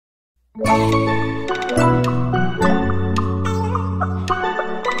Alright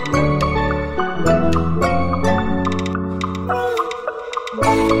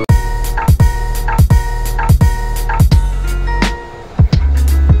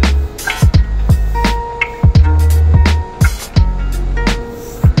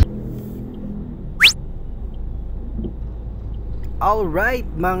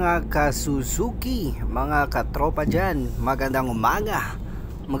mga ka-Suzuki, mga katropa dyan, magandang umaga,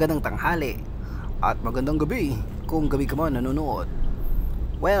 magandang tanghali, at magandang gabi kung gabi ka man nanonood.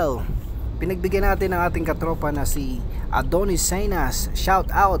 Well, pinagbigyan natin ang ating katropa na si Adonis Sainas. Shout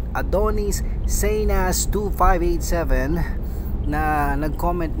out Adonis Sainas 2587 na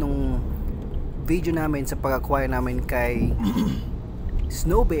nag-comment nung video namin sa pag-acquire namin kay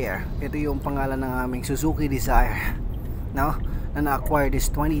Snow Bear. Ito yung pangalan ng aming Suzuki Dezire, no? Na na-acquire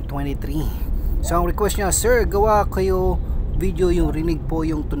this 2023. So ang request niya, sir, gawa kayo video yung rinig po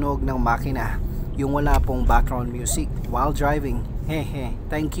yung tunog ng makina, yung wala pong background music while driving. Hehe,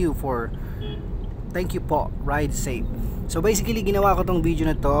 thank you po, ride safe. So basically ginawa ko tong video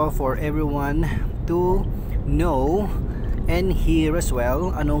na to for everyone to know and hear as well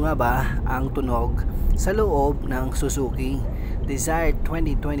ano nga ba ang tunog sa loob ng Suzuki Dezire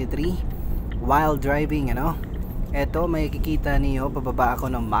 2023 while driving, ano. Eto, may kikita niyo, pababa ako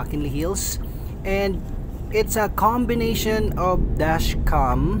ng Makina Hills, and it's a combination of dash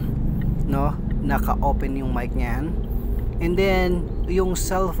cam, no, naka-open yung mic niyan, and then yung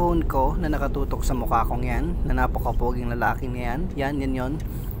cellphone ko na nakatutok sa mukha kong yan, na napakapoging lalaki niyan, yan,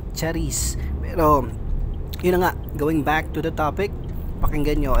 charis. Pero yun na nga, going back to the topic,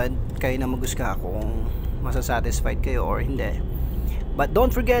 pakinggan nyo at kayo na magusga kung masasatisfied kayo or hindi. But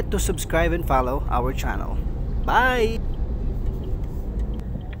don't forget to subscribe and follow our channel. Bye!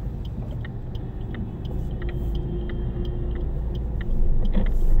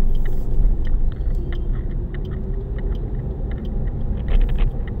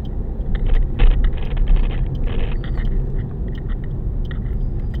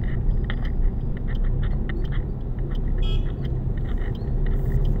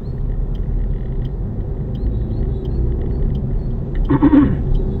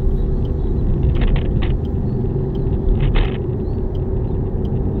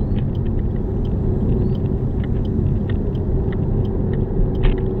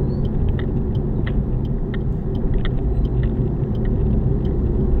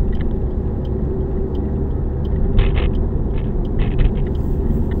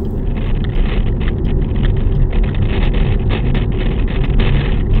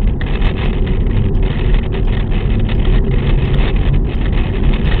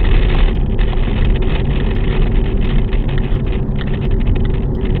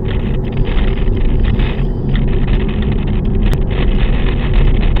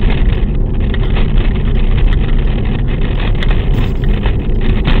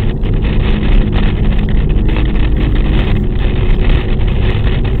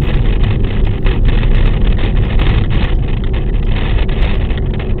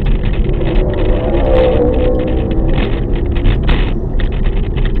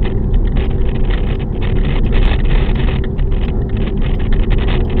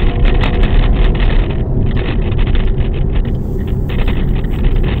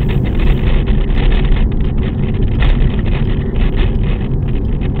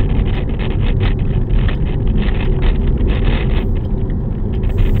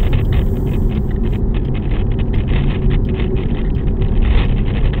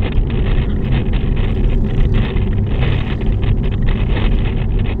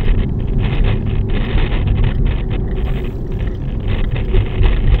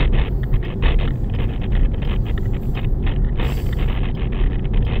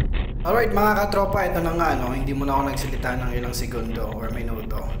 Alright mga katropa, ito na nga, no? Hindi mo na ako nagsalita ng ilang segundo or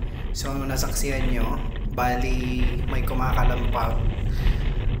minuto. So nasaksihan nyo, bali may kumakalampag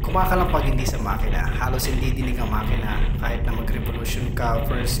hindi sa makina. Halos hindi dinig ang makina kahit na mag-revolution ka,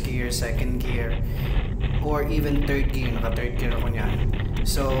 first gear, second gear, or even third gear. Naka third gear ako nyan.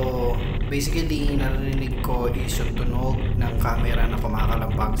 So basically narinig ko is yung tunog ng camera na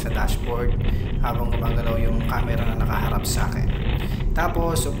kumakalampag sa dashboard habang gumagalaw yung camera na nakaharap sa akin.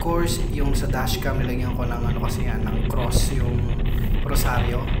 Tapos of course yung sa dashcam nilagyan ko ng ano kasi yan, ng cross, yung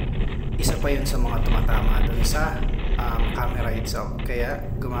rosaryo. Isa pa yun sa mga tumatama dun sa camera itself. Kaya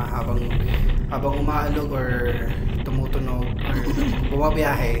habang umaalog or tumutunog or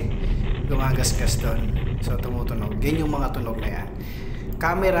bumabiyahe, gumagasgas dun. So tumutunog. Yan yung mga tunog na yan.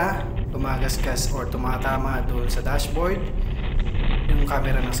 Camera, gumagasgas or tumatama dun sa dashboard. Yung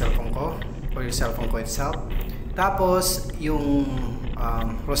camera ng cellphone ko or yung cellphone ko itself. Tapos yung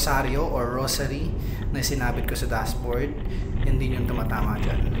Rosario or Rosary na sinabit ko sa dashboard, hindi yung tumatama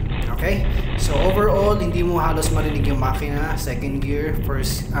dyan. Okay? So overall, hindi mo halos marinig yung makina, second gear,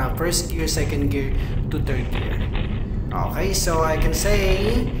 first gear, second gear to third gear. Okay, so I can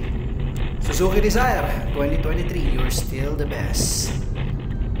say Suzuki Dezire 2023, you're still the best.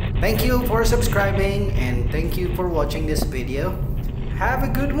 Thank you for subscribing and thank you for watching this video. Have a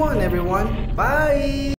good one, everyone. Bye!